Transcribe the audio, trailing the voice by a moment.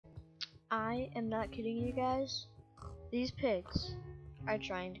I am not kidding you guys. These pigs are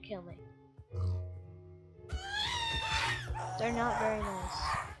trying to kill me. They're not very nice.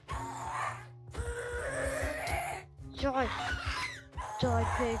 Die! Die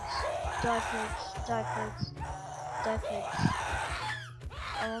pigs! Die pigs! Die pigs! Die pigs!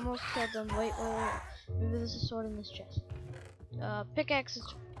 I almost killed them. Wait. Maybe there's a sword in this chest. Pickaxe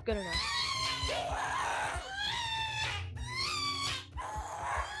is good enough.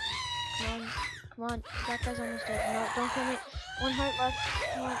 Come on. That guy's almost dead. No, don't kill me. One heart left.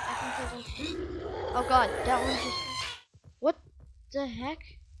 Come on, I can kill them. Oh god, that one just... What the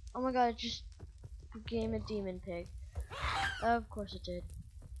heck? Oh my god, it just became a demon pig. Of course it did.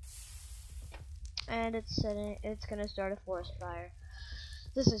 And it's gonna start a forest fire.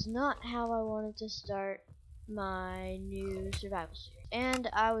 This is not how I wanted to start my new survival series. And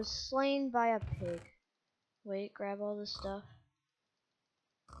I was slain by a pig. Wait, grab all this stuff.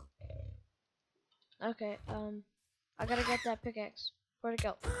 Okay, I gotta get that pickaxe. Where'd it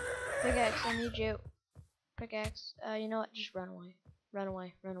go? Pickaxe, I need you. Pickaxe, you know what? Just run away. Run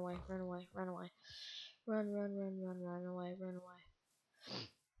away, run away, run away, run away. Run away, run away.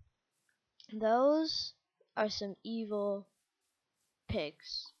 Those are some evil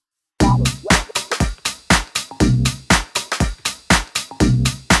pigs.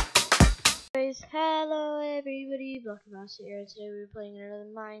 Hello everybody, Blockmouse here, and today we're playing another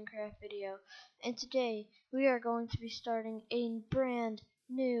Minecraft video, and today we are going to be starting a brand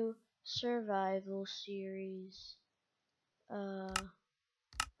new survival series.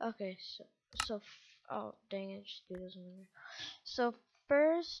 Okay, oh dang it, just do this one. So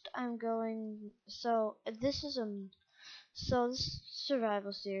first this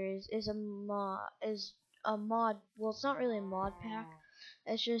survival series is a mod, well it's not really a mod pack.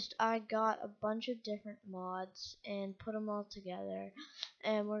 It's just I got a bunch of different mods and put them all together,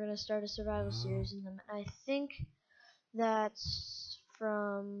 and we're gonna start a survival series in them. And I think that's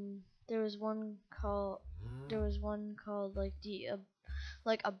from there was one called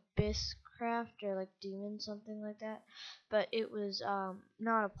like Abysscraft or like Demon something like that, but it was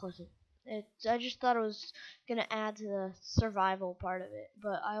not a pleasant. I just thought it was gonna add to the survival part of it,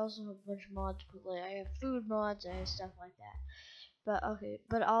 but I also have a bunch of mods. Like I have food mods, I have stuff like that. But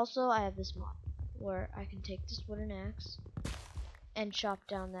also I have this mod where I can take this wooden axe and chop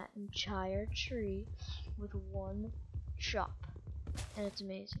down that entire tree with one chop, and it's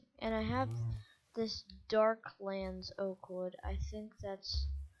amazing. And I have this Darklands oak wood. I think that's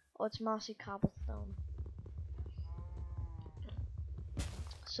it's mossy cobblestone.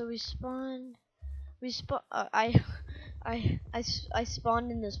 So I spawned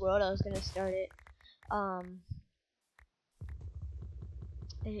in this world. I was gonna start it.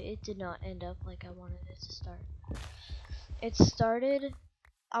 It did not end up like I wanted it to start.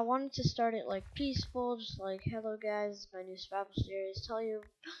 I wanted to start it like peaceful, just like, hello guys, my new survival series, tell you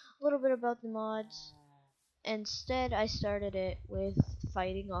a little bit about the mods. Instead, I started it with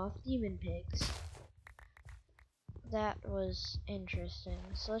fighting off demon pigs. That was interesting.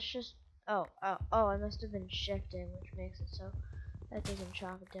 So let's just, oh, I must have been shifting, which makes it so that doesn't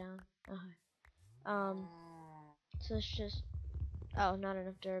chop it down. Okay. So let's just, oh, not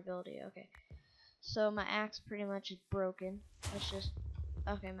enough durability, okay. So my axe pretty much is broken.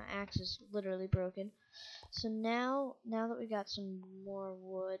 Okay, my axe is literally broken. So now that we got some more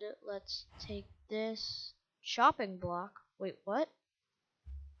wood, let's take this chopping block. Wait, what?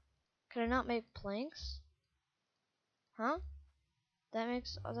 Could I not make planks? Huh? That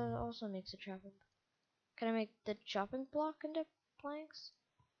also makes a chopping. Can I make the chopping block into planks?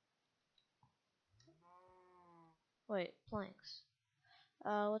 Wait, planks.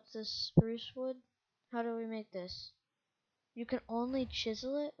 What's this? Spruce wood? How do we make this? You can only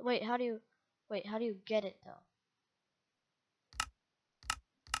chisel it? Wait, how do you get it though?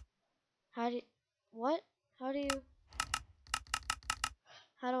 What? How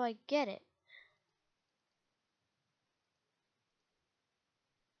do I get it?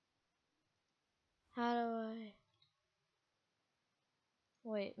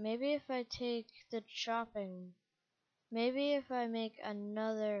 Wait, maybe if I take the chopping, maybe if I make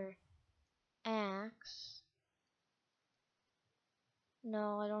another axe.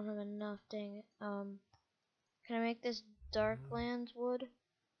 No, I don't have enough, dang it. Can I make this Darklands wood?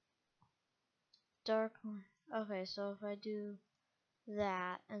 Okay, so if I do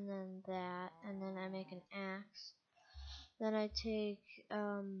that, and then I make an axe, then I take,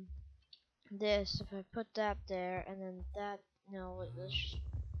 this, if I put that there, and then that, no, wait, let's just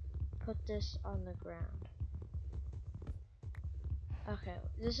put this on the ground. Okay,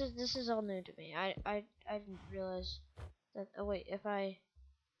 this is all new to me. I didn't realize that, oh wait, if I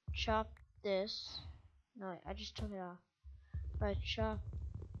chop this, no, I just took it off. If I chop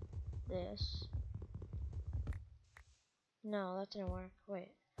this, no, that didn't work.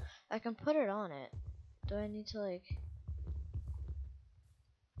 Wait, I can put it on it. Do I need to like?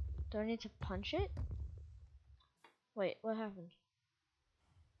 Do I need to punch it? Wait, what happened?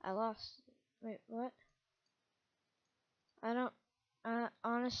 I lost. Wait, what? I don't.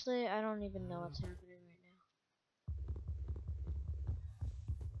 Honestly, I don't even know what's happening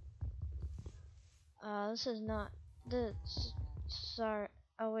right now. This is not. This. Sorry.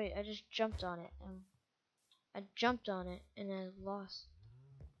 Oh wait, I just jumped on it. I jumped on it and I lost.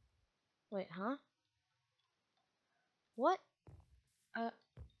 Wait, huh? What?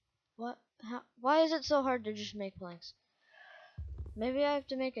 What? How? Why is it so hard to just make planks? Maybe I have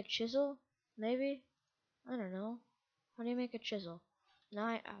to make a chisel? Maybe? I don't know. How do you make a chisel? No,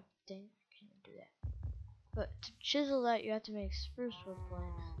 I dang, I can't do that. But to chisel that, you have to make spruce wood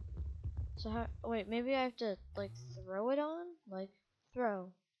planks. So how? Wait, maybe I have to like throw it on? Like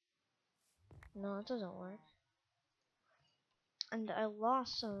throw? No, it doesn't work. And I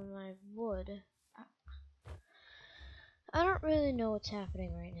lost some of my wood. I don't really know what's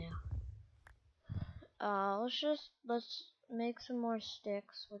happening right now. Let's make some more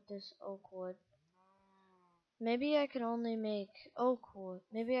sticks with this oak wood. Maybe I can only make oak wood.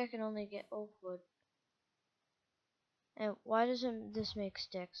 Maybe I can only get oak wood. And why doesn't this make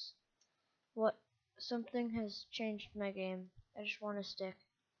sticks? What? Something has changed my game. I just want a stick.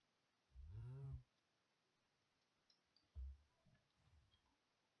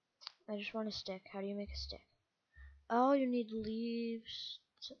 I just want a stick. How do you make a stick? Oh, you need leaves.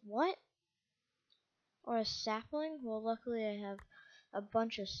 What? Or a sapling? Well, luckily I have a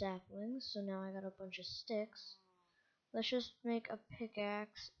bunch of saplings, so now I got a bunch of sticks. Let's just make a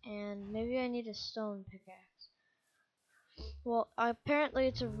pickaxe, and maybe I need a stone pickaxe. Well, apparently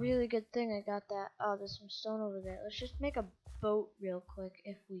it's a really good thing I got that. Oh, there's some stone over there. Let's just make a boat real quick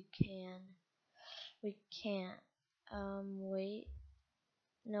if we can. We can't. Wait.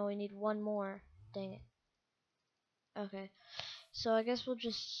 No, we need one more. Dang it. Okay. So I guess we'll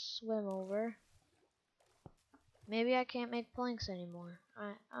just swim over. Maybe I can't make planks anymore.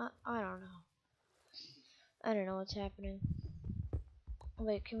 I don't know. I don't know what's happening.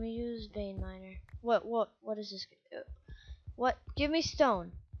 Wait, can we use vein miner? What is this? What? Give me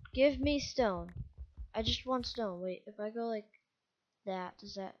stone. Give me stone. I just want stone. Wait, if I go like that,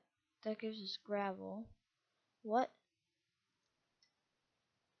 that gives us gravel. What?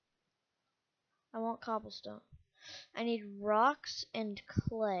 I want cobblestone. I need rocks and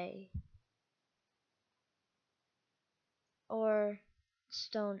clay. Or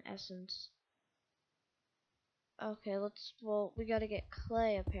stone essence. Okay, well, we gotta get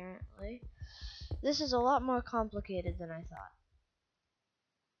clay apparently. This is a lot more complicated than I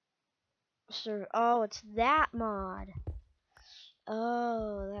thought. Oh, it's that mod.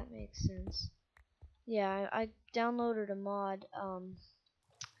 Oh, that makes sense. Yeah, I downloaded a mod.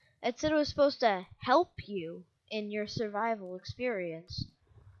 It said it was supposed to help you in your survival experience.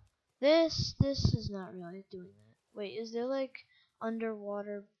 This is not really doing that. Wait, is there like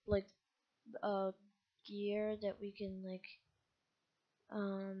underwater like gear that we can like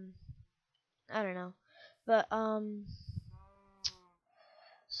I don't know. But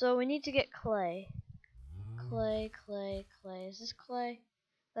so we need to get clay. Clay. Is this clay?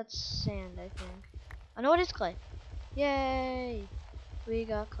 That's sand, I think. I know it is clay. Yay! We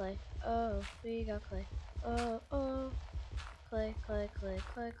got clay. Oh, we got clay. Oh. Clay.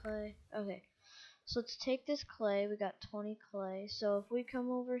 Okay. So let's take this clay. We got 20 clay. So if we come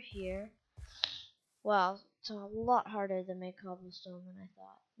over here, wow, it's a lot harder to make cobblestone than I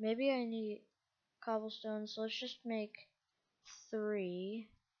thought. Maybe I need cobblestone, so let's just make 3.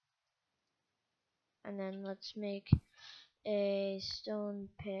 And then let's make a stone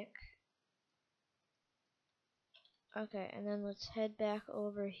pick. Okay, and then let's head back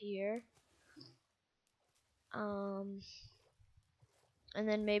over here. And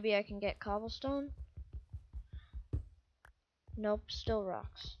then maybe I can get cobblestone. Nope, still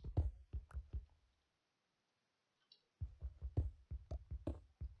rocks.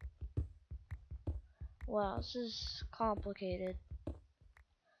 Wow, this is complicated.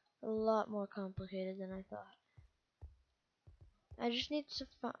 A lot more complicated than I thought. I just need to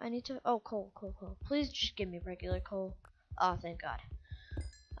oh, coal. Please just give me regular coal. Oh, thank God.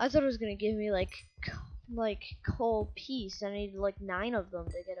 I thought it was gonna give me like coal piece. I need like 9 of them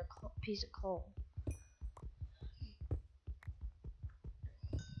to get a piece of coal.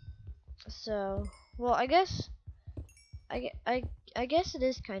 So, well, I guess it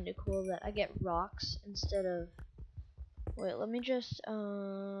is kind of cool that I get rocks instead of. Wait, let me just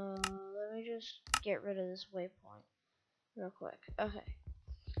get rid of this waypoint real quick. Okay.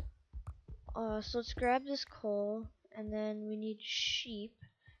 So let's grab this coal, and then we need sheep.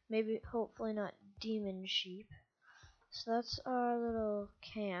 Maybe, hopefully not demon sheep. So that's our little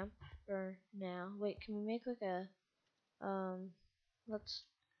camp for now. Wait, can we make like a, let's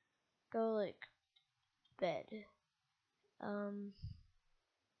go like bed.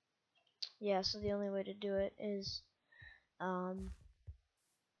 Yeah, so the only way to do it is,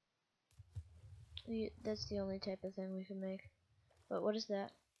 that's the only type of thing we can make. But what is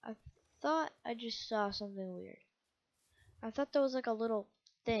that? I thought I just saw something weird. I thought there was like a little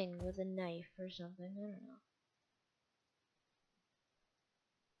thing with a knife or something. I don't know.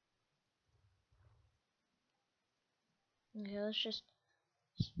 Okay, let's just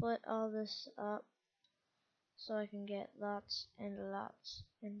split all this up so I can get lots and lots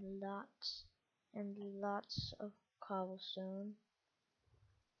and lots and lots of cobblestone.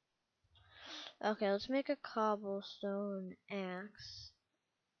 Okay, let's make a cobblestone axe.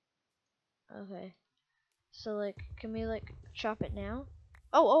 Okay. So like, can we like chop it now?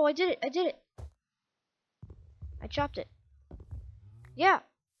 Oh, I did it! I did it! I chopped it. Yeah!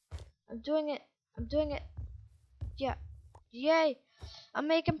 I'm doing it! I'm doing it! Yeah! Yay! I'm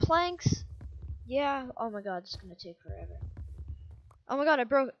making planks! Yeah! Oh my god, it's gonna take forever. Oh my god, I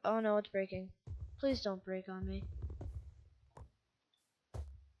broke. Oh no, it's breaking. Please don't break on me.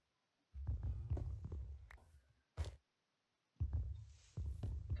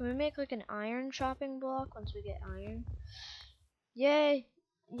 Can we make like an iron chopping block once we get iron? Yay!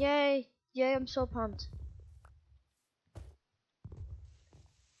 Yay! Yay, I'm so pumped.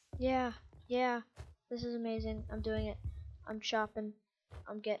 Yeah, yeah. This is amazing. I'm doing it. I'm chopping.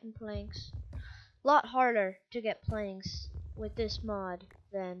 I'm getting planks. Lot harder to get planks with this mod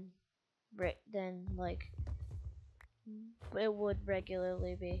than like it would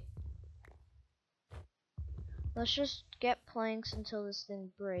regularly be. Let's just get planks until this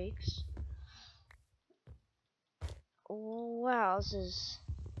thing breaks. Wow, this is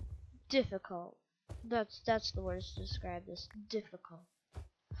difficult. That's the words to describe this. Difficult.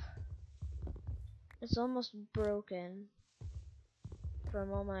 It's almost broken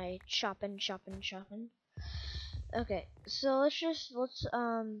from all my chopping. Okay, so let's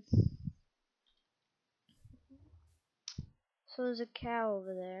so there's a cow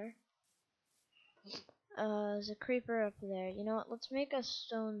over there. There's a creeper up there. You know what? Let's make a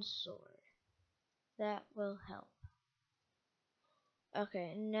stone sword. That will help.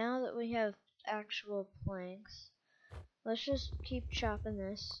 Okay, now that we have actual planks, let's just keep chopping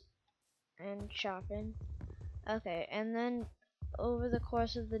this and chopping. Okay, and then over the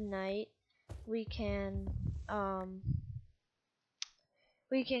course of the night, we can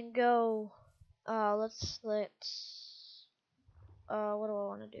go. Let's what do I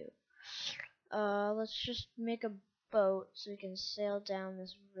want to do? Let's just make a boat so we can sail down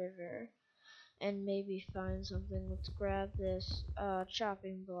this river and maybe find something. Let's grab this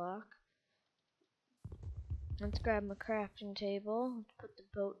chopping block. Let's grab my crafting table. Let's put the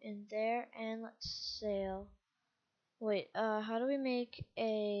boat in there and let's sail. Wait, how do we make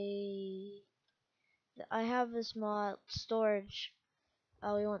a... I have this mod storage.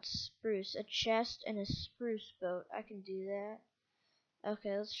 We want spruce, a chest and a spruce boat. I can do that.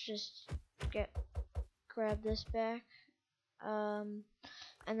 Okay, let's just grab this back. And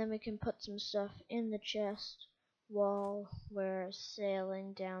then we can put some stuff in the chest while we're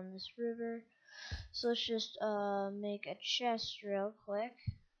sailing down this river. So let's just make a chest real quick.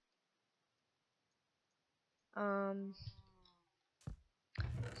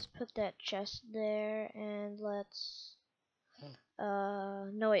 Let's put that chest there, and let's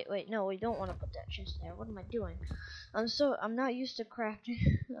no wait, no, we don't want to put that chest there. What am I doing? I'm not used to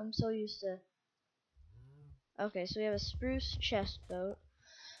crafting. I'm so used to... Okay, so we have a spruce chest boat.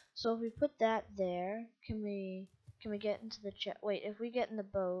 So if we put that there, can we get into the chest? Wait, if we get in the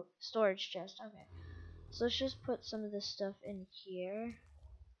boat, storage chest. Okay. So let's just put some of this stuff in here,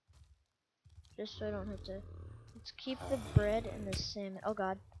 just so I don't have to. Let's keep the bread and the salmon. Oh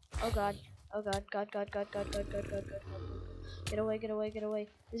god. Oh god. Oh god. God. Get away.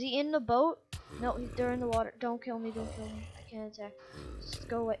 Is he in the boat? No, they're in the water. Don't kill me. I can't attack. Just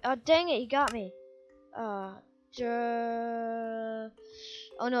go away. Oh dang it, he got me. Oh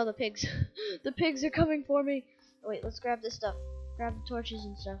no, the pigs. The pigs are coming for me. Oh, wait, let's grab this stuff. Grab the torches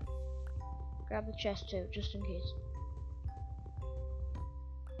and stuff. Grab the chest too, just in case.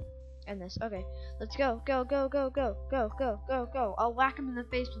 And this. Okay, let's go. Go. I'll whack him in the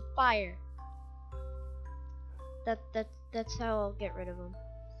face with fire. That's how I'll get rid of him.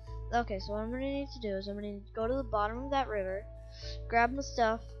 Okay, so what I'm gonna need to do is I'm gonna need to go to the bottom of that river, grab my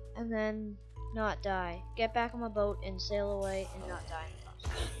stuff, and then not die. Get back on my boat and sail away and not die in the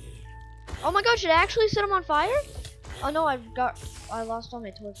process. Oh my god, should I actually set them on fire? Oh no, I lost all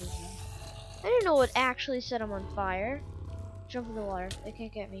my torches now. I didn't know it actually set them on fire. Jump in the water. They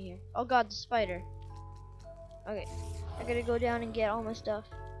can't get me here. Oh god, the spider. Okay, I gotta go down and get all my stuff,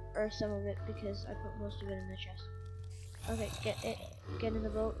 or some of it, because I put most of it in the chest. Okay, get in the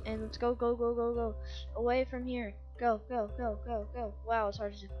boat, and let's go, go, go, go, go, away from here. Go, go, go, go, go. Wow, it's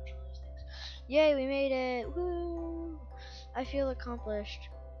hard to control those things. Yay, we made it! Woo! I feel accomplished.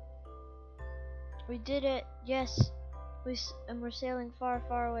 We did it. Yes, and we're sailing far,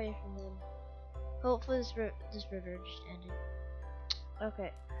 far away from them. Hopefully, this river just ended.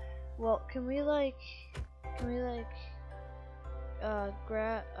 Okay. Well, can we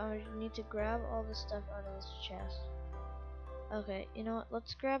grab, need to grab all the stuff out of this chest. Okay, you know what,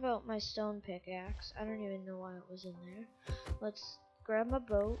 let's grab out my stone pickaxe. I don't even know why it was in there. Let's grab my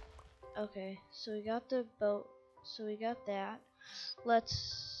boat. Okay, so we got the boat, so we got that.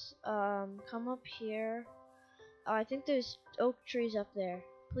 Let's, come up here. Oh, I think there's oak trees up there.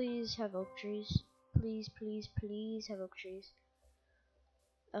 Please have oak trees. Please, please, please have oak trees.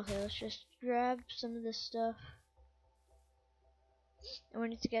 Okay, let's just grab some of this stuff. And we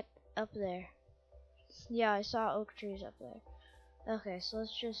need to get up there. Yeah, I saw oak trees up there. Okay, so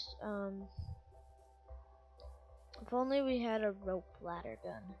let's just, if only we had a rope ladder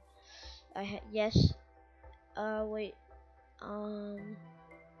gun. Yes. Wait.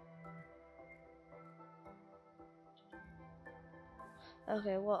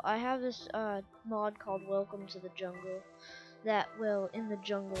 Okay, well, I have this, mod called Welcome to the Jungle. That will, in the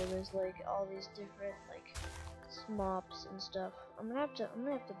jungle, there's, like, all these different, like, mobs and stuff. I'm gonna have to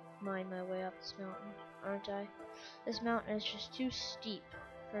mine my way up this mountain, aren't I? This mountain is just too steep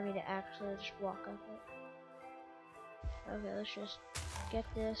for me to actually just walk up it. Okay, let's just get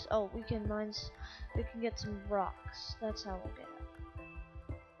this. Oh, we can get some rocks. That's how we'll get up.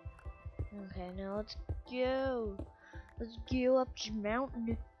 Okay, now let's go. Let's go up this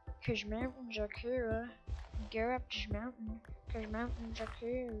mountain, cause mountains are cool. Go up this mountain, cause mountains are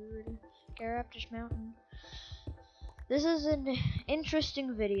cool. Go up this mountain. This is an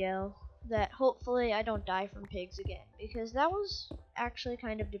interesting video that hopefully I don't die from pigs again, because that was actually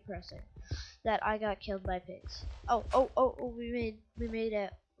kind of depressing that I got killed by pigs. Oh, we made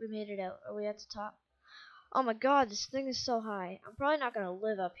it out. Are we at the top? Oh my god, this thing is so high. I'm probably not gonna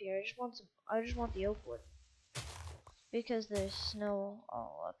live up here. I just want the oak wood. Because there's snow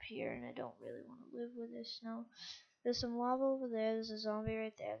all up here and I don't really want to live with this snow. There's some lava over there, there's a zombie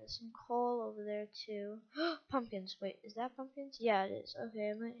right there, there's some coal over there too. Pumpkins, wait, is that pumpkins? Yeah, it is. Okay,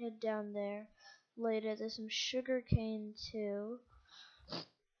 I might head down there later. There's some sugar cane too.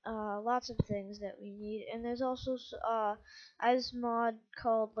 Lots of things that we need. And there's also this mod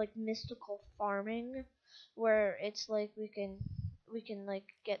called like mystical farming, where it's like we can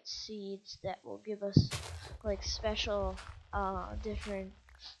like get seeds that will give us like special different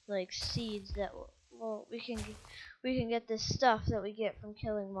like seeds that will we can get this stuff that we get from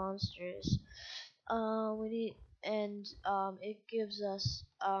killing monsters. It gives us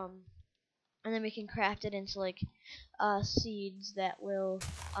and then we can craft it into like seeds that will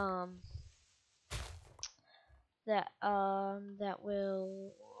I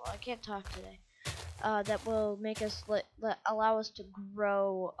can't talk today. That will make us allow us to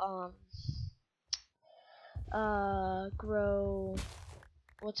grow grow,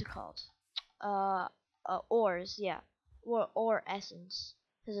 what's it called? Ores, yeah. Ore essence.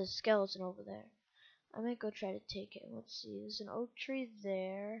 There's a skeleton over there. I might go try to take it. Let's see. There's an oak tree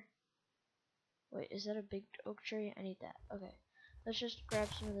there. Wait, is that a big oak tree? I need that. Okay. Let's just grab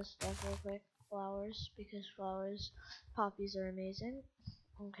some of this stuff real quick. Flowers, because flowers, poppies are amazing.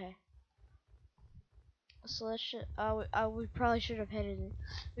 Okay. So let's we probably should have headed in.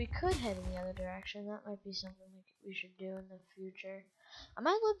 We could head in the other direction. That might be something we should do in the future. I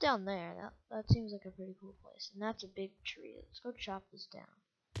might live down there. That seems like a pretty cool place. And that's a big tree. Let's go chop this down.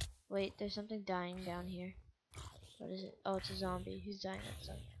 Wait, there's something dying down here. What is it? Oh, it's a zombie. He's dying at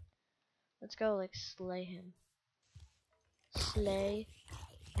something. Let's go like slay him. Slay.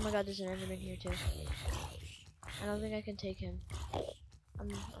 Oh my god, there's an enderman here too. I don't think I can take him. I'm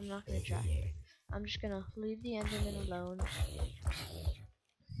not gonna try. I'm just gonna leave the enderman alone.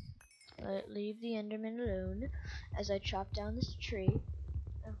 Leave the enderman alone as I chop down this tree.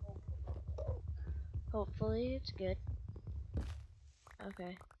 Hopefully it's good.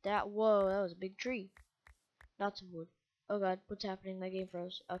 Okay. Whoa, that was a big tree. Lots of wood. Oh god, what's happening? My game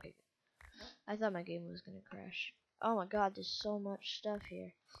froze. Okay. I thought my game was gonna crash. Oh my god, there's so much stuff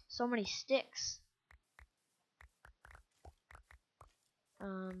here. So many sticks.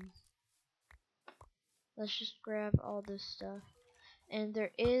 Let's just grab all this stuff. And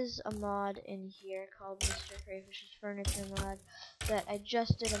there is a mod in here called Mr. Crayfish's Furniture Mod that I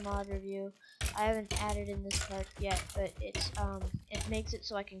just did a mod review. I haven't added in this part yet, but it's it makes it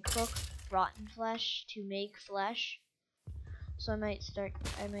so I can cook rotten flesh to make flesh. So I might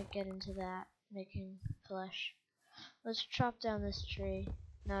get into that, making flesh. Let's chop down this tree.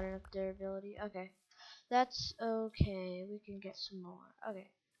 Not enough durability. Okay. That's okay. We can get some more. Okay.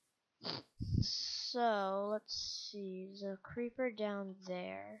 So let's see. There's a creeper down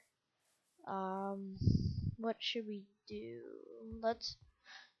there. What should we do? Let's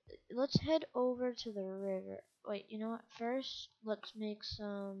head over to the river. Wait, you know what? First, let's make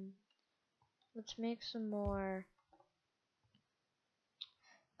some more.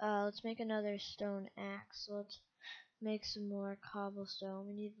 Let's make another stone axe. So let's make some more cobblestone.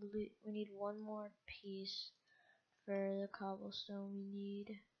 We need one more piece for the cobblestone. We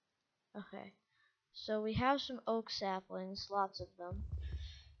need. Okay. So we have some oak saplings, lots of them.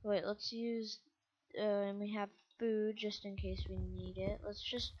 Wait, let's use, and we have food just in case we need it. Let's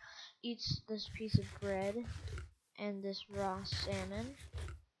just eat this piece of bread and this raw salmon.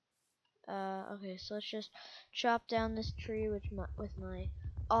 Okay, so let's just chop down this tree with my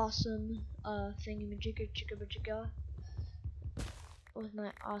awesome thingamajigga with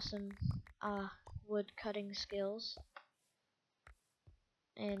my awesome wood cutting skills.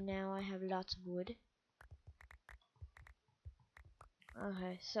 And now I have lots of wood.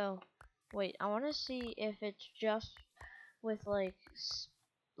 Okay, so wait, I want to see if it's just with like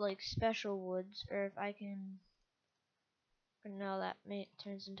special woods, or if I can. No, that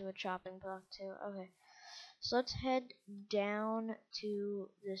turns into a chopping block too. Okay, so let's head down to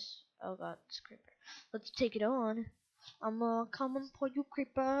this. Oh god, this creeper. Let's take it on. I'm coming for you,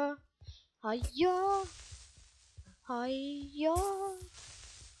 creeper. Hiya, hiya,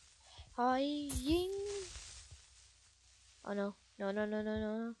 hi-ying. Oh no,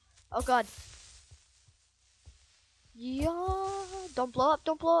 no. Oh god. Yeah, don't blow up,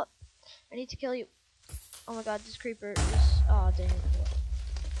 don't blow up. I need to kill you. Oh my god, this creeper is, oh dang it.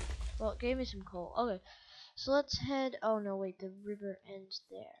 Well, it gave me some coal. Okay, so let's head, oh no, wait, the river ends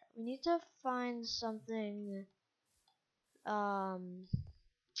there. We need to find something, a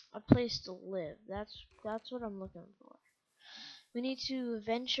place to live. That's what I'm looking for. We need to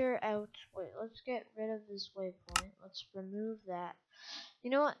venture out. Wait, let's get rid of this waypoint. Let's remove that. You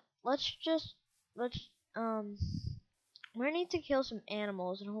know what? We need to kill some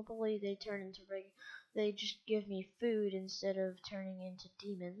animals, and hopefully they turn into they just give me food instead of turning into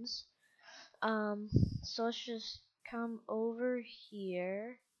demons. So let's just come over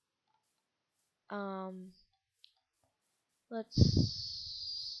here.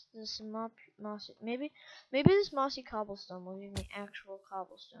 This mossy, maybe this mossy cobblestone will give me actual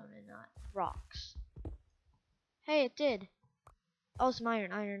cobblestone and not rocks. Hey, it did. Oh, some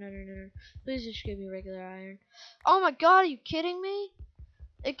iron. Please just give me regular iron. Oh my god, are you kidding me?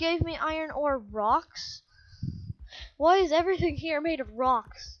 It gave me iron or rocks? Why is everything here made of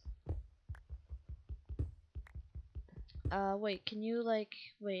rocks? Wait, can you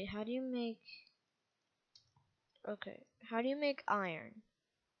wait, how do you make, okay, how do you make iron?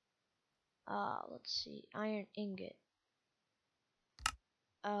 Let's see, iron ingot.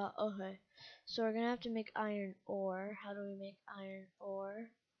 Okay, so we're gonna have to make iron ore. How do we make iron ore?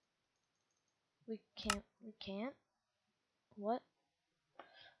 We can't? What?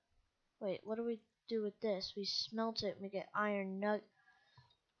 Wait, what do we do with this? We smelt it and we get iron nugget.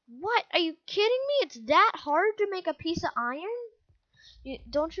 What? Are you kidding me? It's that hard to make a piece of iron?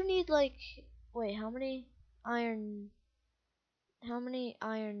 Don't you need wait, how many iron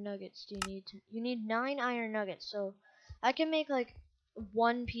nuggets do you need? You need 9 iron nuggets, so I can make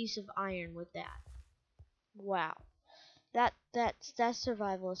one piece of iron with that. Wow. That's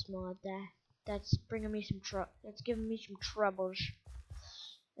survivalist mod. That's bringing me some that's giving me some troubles.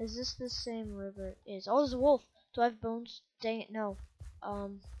 Is this the same river? It is. Oh, there's a wolf. Do I have bones? Dang it, no.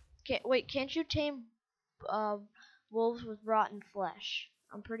 Can't you tame wolves with rotten flesh?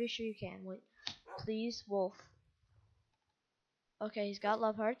 I'm pretty sure you can. Wait, please, wolf. Okay, he's got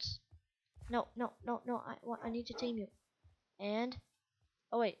love hearts. No. I need to tame you. And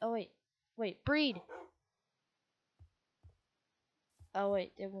oh wait, breed. Oh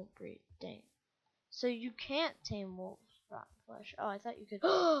wait, they won't breed. Dang. So you can't tame wolves with rotten flesh. Oh, I thought you could.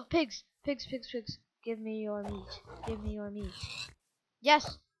 Pigs. Give me your meat. Give me your meat.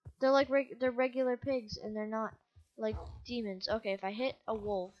 Yes, they're they're regular pigs, and they're not like demons. Okay, if I hit a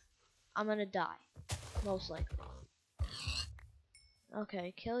wolf, I'm gonna die, most likely.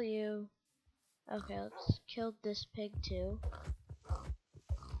 Okay, kill you. Okay, let's kill this pig too.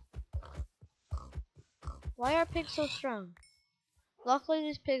 Why are pigs so strong? Luckily,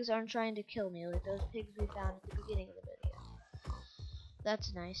 these pigs aren't trying to kill me like those pigs we found at the beginning of the video.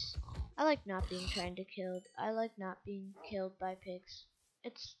 That's nice. I like not being killed. I like not being killed by pigs.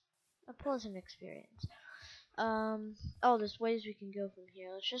 It's a pleasant experience. Oh, there's ways we can go from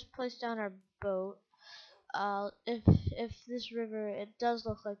here. Let's just place down our boat. If this river, it does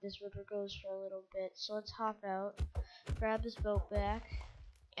look like this river goes for a little bit, so let's hop out, grab this boat back,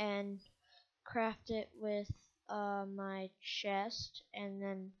 and craft it with my chest, and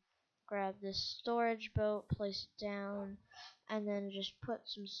then grab this storage boat, place it down, and then just put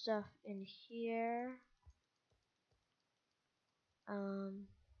some stuff in here.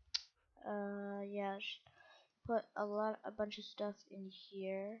 Yeah, just put a bunch of stuff in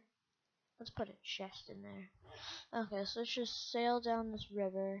here. Let's put a chest in there. Okay, so let's just sail down this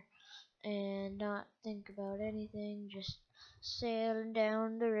river and not think about anything, just sailing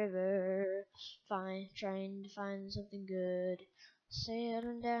down the river, trying to find something good.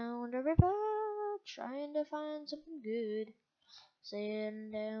 Sailing down the river, trying to find something good. Sailing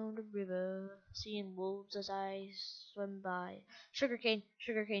down the river, seeing wolves as I swim by. Sugarcane,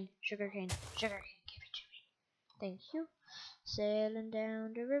 sugarcane, sugarcane, sugarcane, give it to me. Thank you. Sailing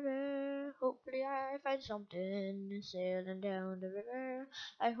down the river, hopefully I find something. Sailing down the river,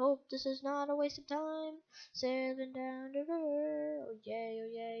 I hope this is not a waste of time. Sailing down the river, oh yay, oh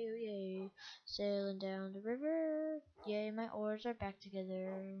yay, oh yay. Sailing down the river, yay, my oars are back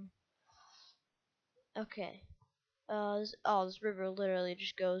together. Okay, this river literally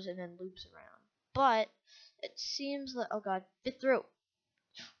just goes and then loops around. But, it seems like, oh god, fit through.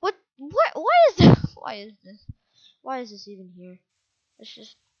 What, why is this, why is this even here? Let's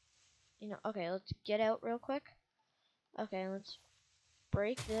just, okay, let's get out real quick. Okay, let's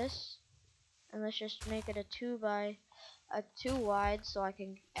break this, and let's just make it a 2 wide so I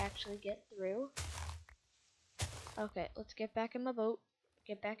can actually get through. Okay, let's get back in my boat.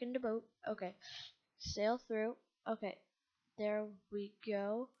 Get back in the boat. Okay, sail through. Okay, there we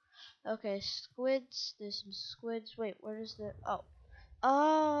go. Okay, squids. There's some squids. Wait, where is the?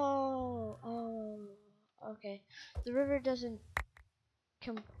 Oh. Okay, the river doesn't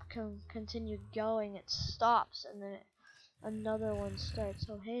continue going, it stops, and then another one starts.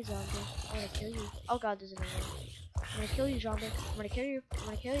 Oh, hey, zombie, I'm gonna kill you. Oh god, there's another one. I'm gonna kill you, zombie. I'm gonna kill you. I'm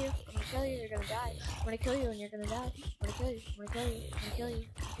gonna kill you. I'm gonna kill you. You're gonna die. I'm gonna kill you, and you're gonna die. I'm gonna kill you. I'm gonna kill you. I'm gonna kill you.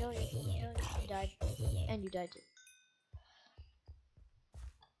 I'm gonna kill you. I'm gonna kill you. You died, and you died too.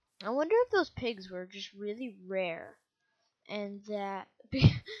 I wonder if those pigs were just really rare, and that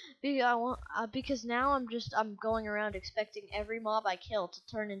because now I'm going around expecting every mob I kill to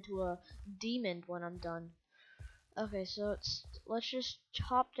turn into a demon when I'm done. Okay, so let's just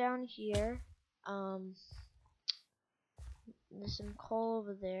hop down here. There's some coal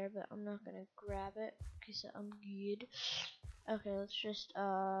over there, but I'm not gonna grab it because I'm good. Okay, let's just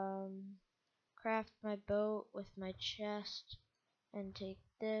craft my boat with my chest and take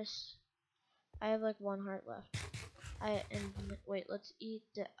this. I have like 1 heart left. Wait, let's eat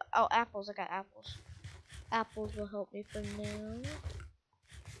the apples. I got apples. Apples will help me for now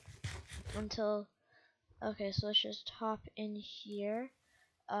until. Okay, so let's just hop in here.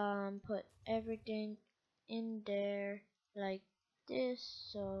 Put everything in there like this,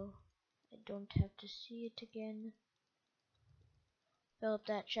 so I don't have to see it again. Fill up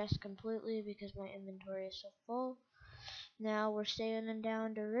that chest completely because my inventory is so full. Now we're sailing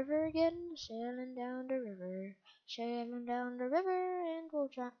down the river again. Sailing down the river. Sailing down the river, and we'll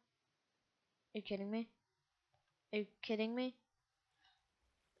try. Are you kidding me? Are you kidding me?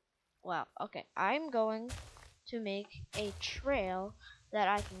 Wow, okay. I'm going to make a trail that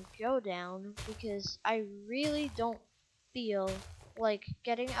I can go down because I really don't feel like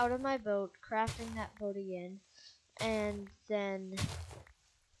getting out of my boat, crafting that boat again, and then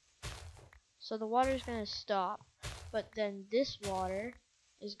so the water is going to stop, but then this water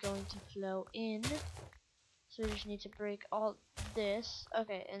is going to flow in, so we just need to break all this.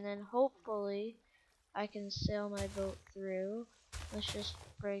 Okay, and then hopefully I can sail my boat through. Let's just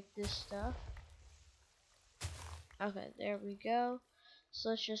break this stuff. Okay, there we go. So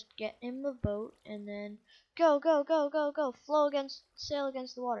let's just get in the boat and then go, go, go, go, go. Sail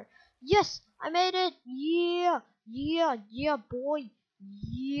against the water. Yes, I made it. Yeah, yeah, yeah, boy.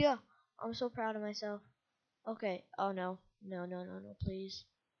 Yeah. I'm so proud of myself. Okay. Oh no, no, no, no, no, please.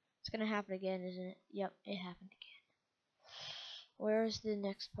 It's gonna happen again, isn't it? Yep, it happened again. Where is the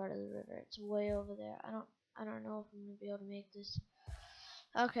next part of the river? It's way over there. I don't know if I'm gonna be able to make this.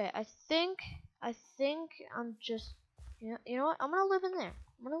 Okay, I think I'm just, you know what? I'm gonna live in there.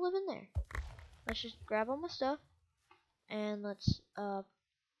 I'm gonna live in there. Let's just grab all my stuff and let's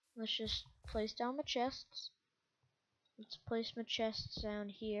Let's just place down my chests. Let's place my chests down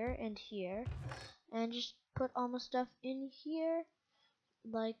here and here, and just put all my stuff in here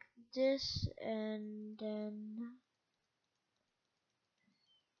like this, and then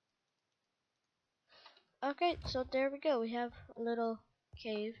okay, so there we go. We have a little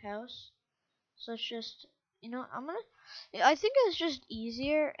cave house. So it's just, I think it's just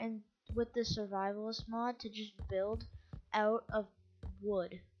easier and with the survivalist mod to just build out of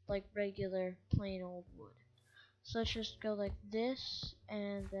wood, like regular plain old wood. So let's just go like this,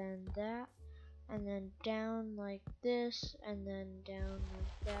 and then that, and then down like this, and then down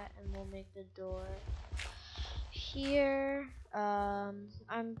like that, and we'll make the door here. I'm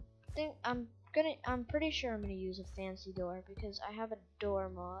pretty sure I'm gonna use a fancy door because I have a door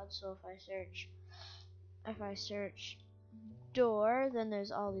mod. So if I search door, then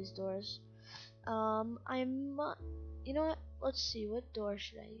there's all these doors. You know what? Let's see. What door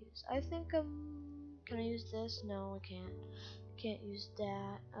should I use? I think can I use this? No, I can't. I can't use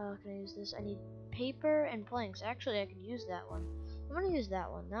that. Can I use this? I need paper and planks. Actually, I can use that one. I'm gonna use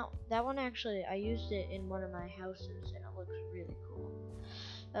that one. That one actually, I used it in one of my houses, and it looks really cool.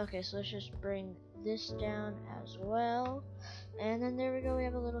 Okay, so let's just bring this down as well. And then there we go, we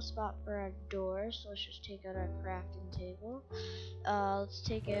have a little spot for our door. So let's just take out our crafting table. Let's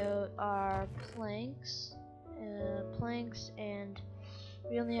take out our planks. And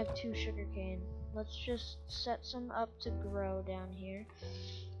we only have 2 sugarcane. Let's just set some up to grow down here.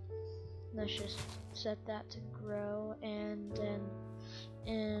 Let's just set that to grow, and then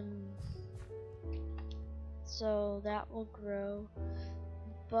so that will grow.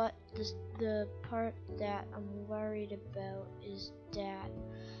 But the part that I'm worried about is that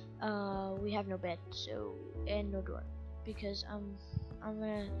we have no bed, so, and no door, because I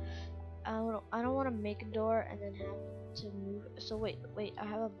don't want to make a door and then have to move. So wait, I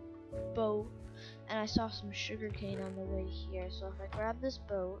have a boat, and I saw some sugarcane on the way here. So if I grab this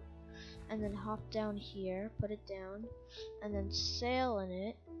boat and then hop down here, put it down, and then sail in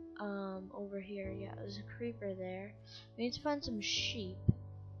it over here. Yeah, there's a creeper there. We need to find some sheep.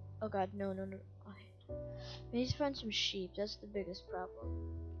 Oh god, no. Okay. We need to find some sheep. That's the biggest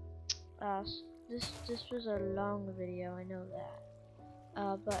problem. This was a long video, I know that.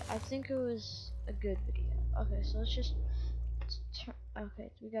 But I think it was a good video. Okay, so let's just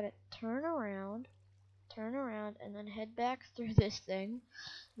okay, we gotta turn around, and then head back through this thing,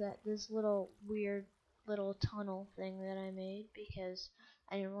 this little weird little tunnel thing that I made because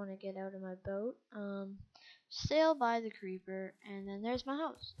I didn't want to get out of my boat. Sail by the creeper, and then there's my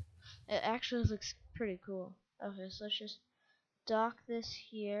house. It actually looks pretty cool. Okay, so let's just dock this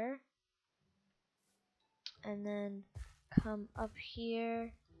here, and then come up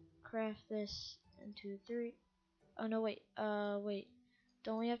here, craft this into 3. Oh no, wait, wait.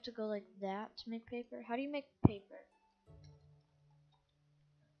 Don't we have to go like that to make paper? How do you make paper?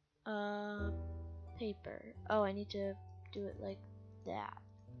 Paper. Oh, I need to do it like that.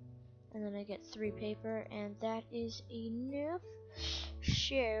 And then I get 3 paper, and that is enough.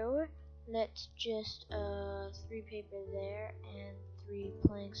 So let's just 3 paper there and 3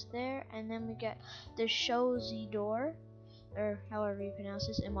 planks there, and then we get the Shozy door, or however you pronounce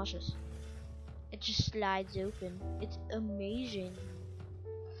this, and watch this. It just slides open. It's amazing.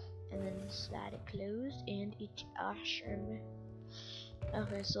 And then slide it closed, and it's awesome.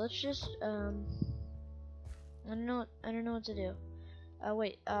 Okay, so let's just I don't know what to do.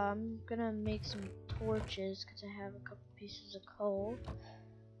 Wait, I'm gonna make some torches because I have a couple pieces of coal.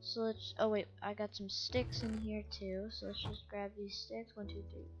 So let's, oh wait, I got some sticks in here too. So let's just grab these sticks. 1, 2, 3,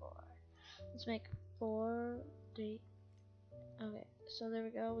 4. Let's make 4, 3. Okay, so there we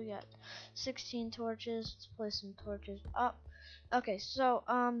go. We got 16 torches. Let's place some torches up. Okay, so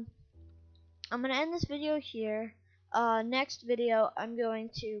I'm gonna end this video here. Next video, I'm going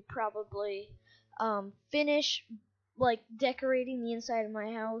to probably finish like decorating the inside of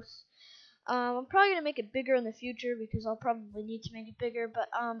my house. I'm probably gonna make it bigger in the future because I'll probably need to make it bigger. But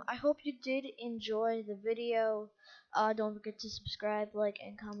I hope you did enjoy the video. Don't forget to subscribe, like,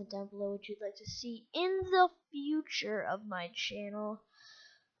 and comment down below what you'd like to see in the future of my channel.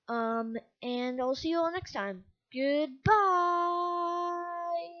 And I'll see you all next time. Goodbye.